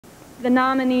The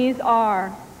nominees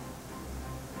are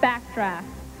Backdraft.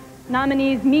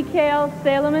 Nominees Mikael,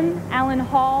 Salomon, Alan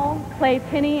Hall, Clay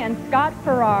Pinney, and Scott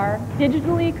Farrar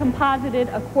digitally composited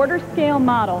a quarter-scale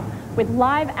model with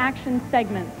live-action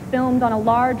segments filmed on a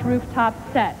large rooftop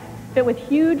set, fit with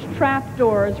huge trap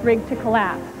doors rigged to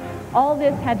collapse. All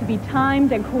this had to be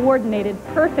timed and coordinated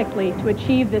perfectly to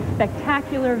achieve this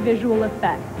spectacular visual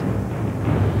effect.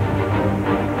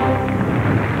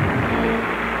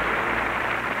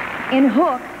 In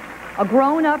Hook, a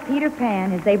grown-up Peter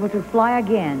Pan is able to fly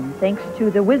again thanks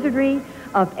to the wizardry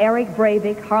of Eric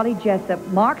Brevig, Harley Jessup,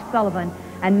 Mark Sullivan,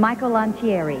 and Mikael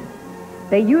Lantieri.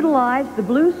 They utilized the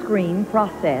blue screen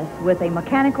process with a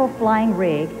mechanical flying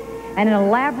rig and an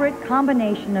elaborate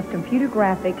combination of computer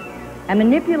graphics and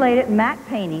manipulated matte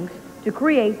paintings to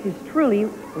create this truly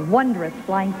wondrous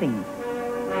flying scene.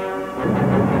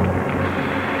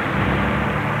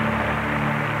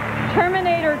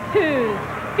 Terminator 2's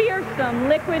fearsome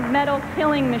liquid metal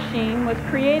killing machine was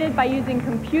created by using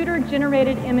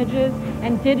computer-generated images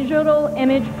and digital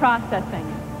image processing.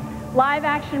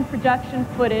 Live-action production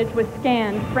footage was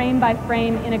scanned frame by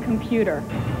frame in a computer.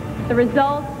 The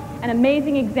result, an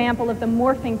amazing example of the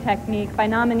morphing technique by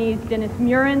nominees Dennis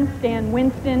Muren, Stan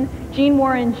Winston, Gene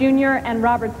Warren Jr., and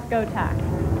Robert Skotak.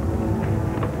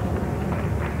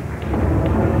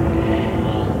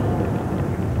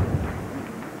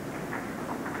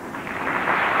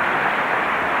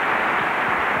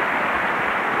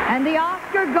 And the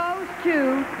Oscar goes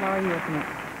to... Laura, you open it.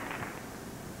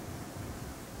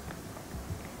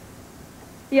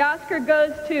 The Oscar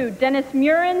goes to Dennis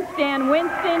Muren, Stan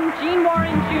Winston, Gene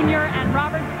Warren Jr., and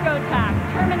Robert Skotak.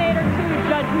 Terminator 2,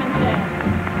 Judgment Day.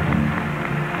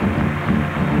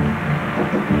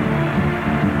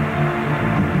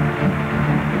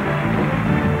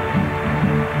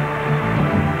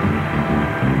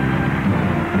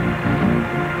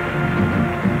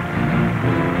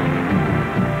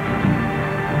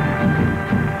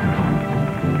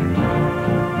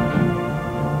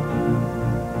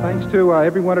 Thanks to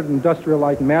everyone at Industrial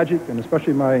Light and Magic, and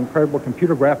especially my incredible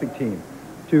computer graphic team.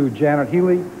 To Janet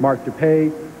Healy, Mark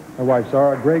DePay, my wife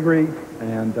Zara Gregory,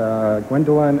 and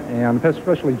Gwendolyn, and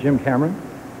especially Jim Cameron.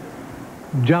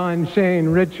 John, Shane,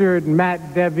 Richard,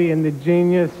 Matt, Debbie, and the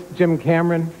genius, Jim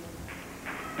Cameron.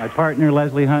 My partner,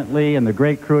 Leslie Huntley, and the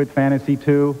great crew at Fantasy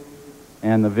 2,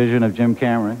 and the vision of Jim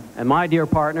Cameron. And my dear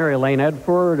partner, Elaine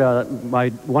Edford,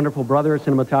 my wonderful brother,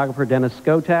 cinematographer Dennis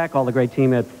Skotak, all the great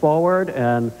team at Forward,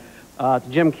 and to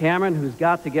Jim Cameron, who's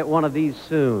got to get one of these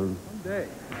soon. Someday.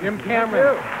 Jim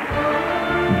Cameron.